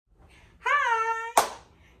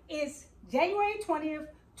January 20th,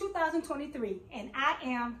 2023. And I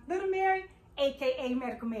am Little Mary, aka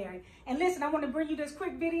Medical Mary. And listen, I want to bring you this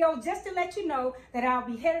quick video just to let you know that I'll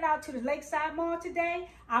be headed out to the Lakeside Mall today.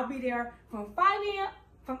 I'll be there from 5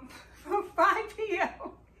 p.m.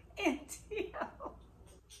 until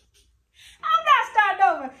I'm not starting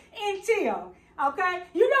over until, okay?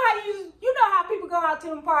 You know how people go out to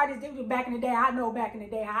them parties back in the day. I know back in the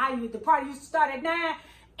day how the party used to start at 9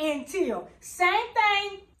 until. Same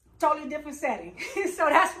thing, totally different setting. So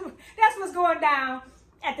that's what's going down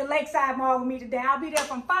at the Lakeside Mall with me today. I'll be there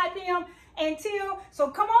from 5 p.m. until. So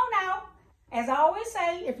come on out. As I always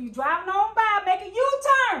say, if you're driving on by, make a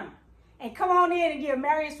U-turn. And come on in and give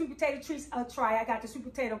Marion sweet potato treats a try. I got the sweet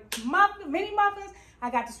potato mini muffins.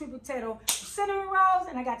 I got the sweet potato cinnamon rolls.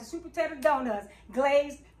 And I got the sweet potato donuts,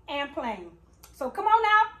 glazed and plain. So come on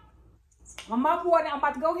out. I'm up for it. I'm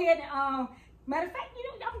about to go ahead and, matter of fact,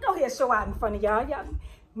 I'm going to go ahead and show out in front of y'all.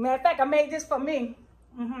 Matter of fact, I made this for me.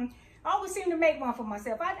 I always seem to make one for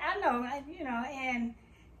myself. I know,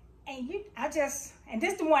 and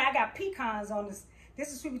this is the one I got pecans on this.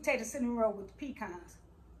 This is sweet potato cinnamon roll with the pecans.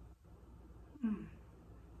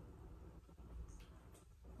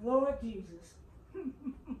 Lord Jesus.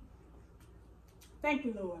 Thank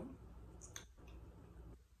you, Lord.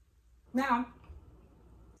 Now,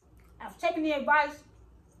 I've taken the advice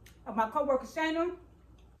of my coworker Shannon.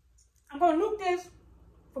 I'm going to loop this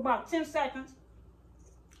for about 10 seconds.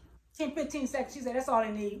 10, 15 seconds. She said that's all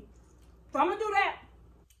I need. So I'm going to do that.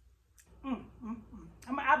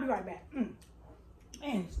 I'll be right back. And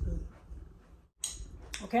it's good.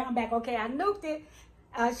 Okay, I'm back. Okay, I nuked it.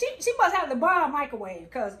 She must have the bomb microwave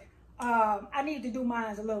because I need to do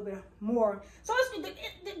mine a little bit more. So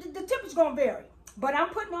the tip is going to vary. But I'm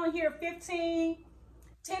putting on here 10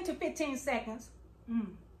 to 15 seconds.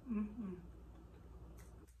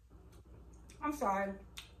 I'm sorry.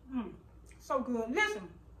 So good. Listen,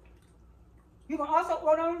 you can also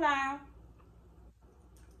order online.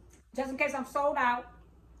 Just in case I'm sold out.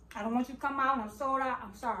 I don't want you to come out and I'm sold out.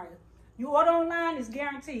 I'm sorry. You order online, it's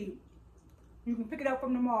guaranteed. You can pick it up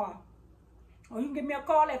from the mall. Or you can give me a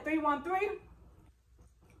call at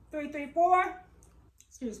 313-334,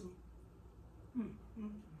 excuse me,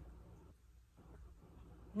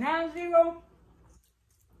 90,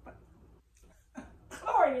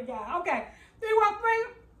 glory to God. Okay,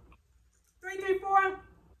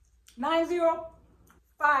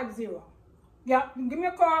 313-334-9050. Yep, you can give me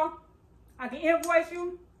a call. I can invoice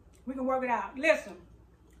you. We can work it out. Listen,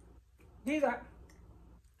 these are,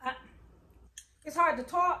 it's hard to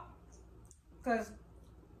talk because,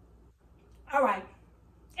 all right,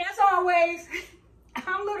 as always,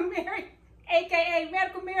 I'm Little Mary, aka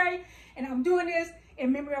Medical Mary, and I'm doing this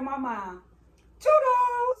in memory of my mom.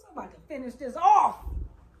 Toodles! I'm about to finish this off.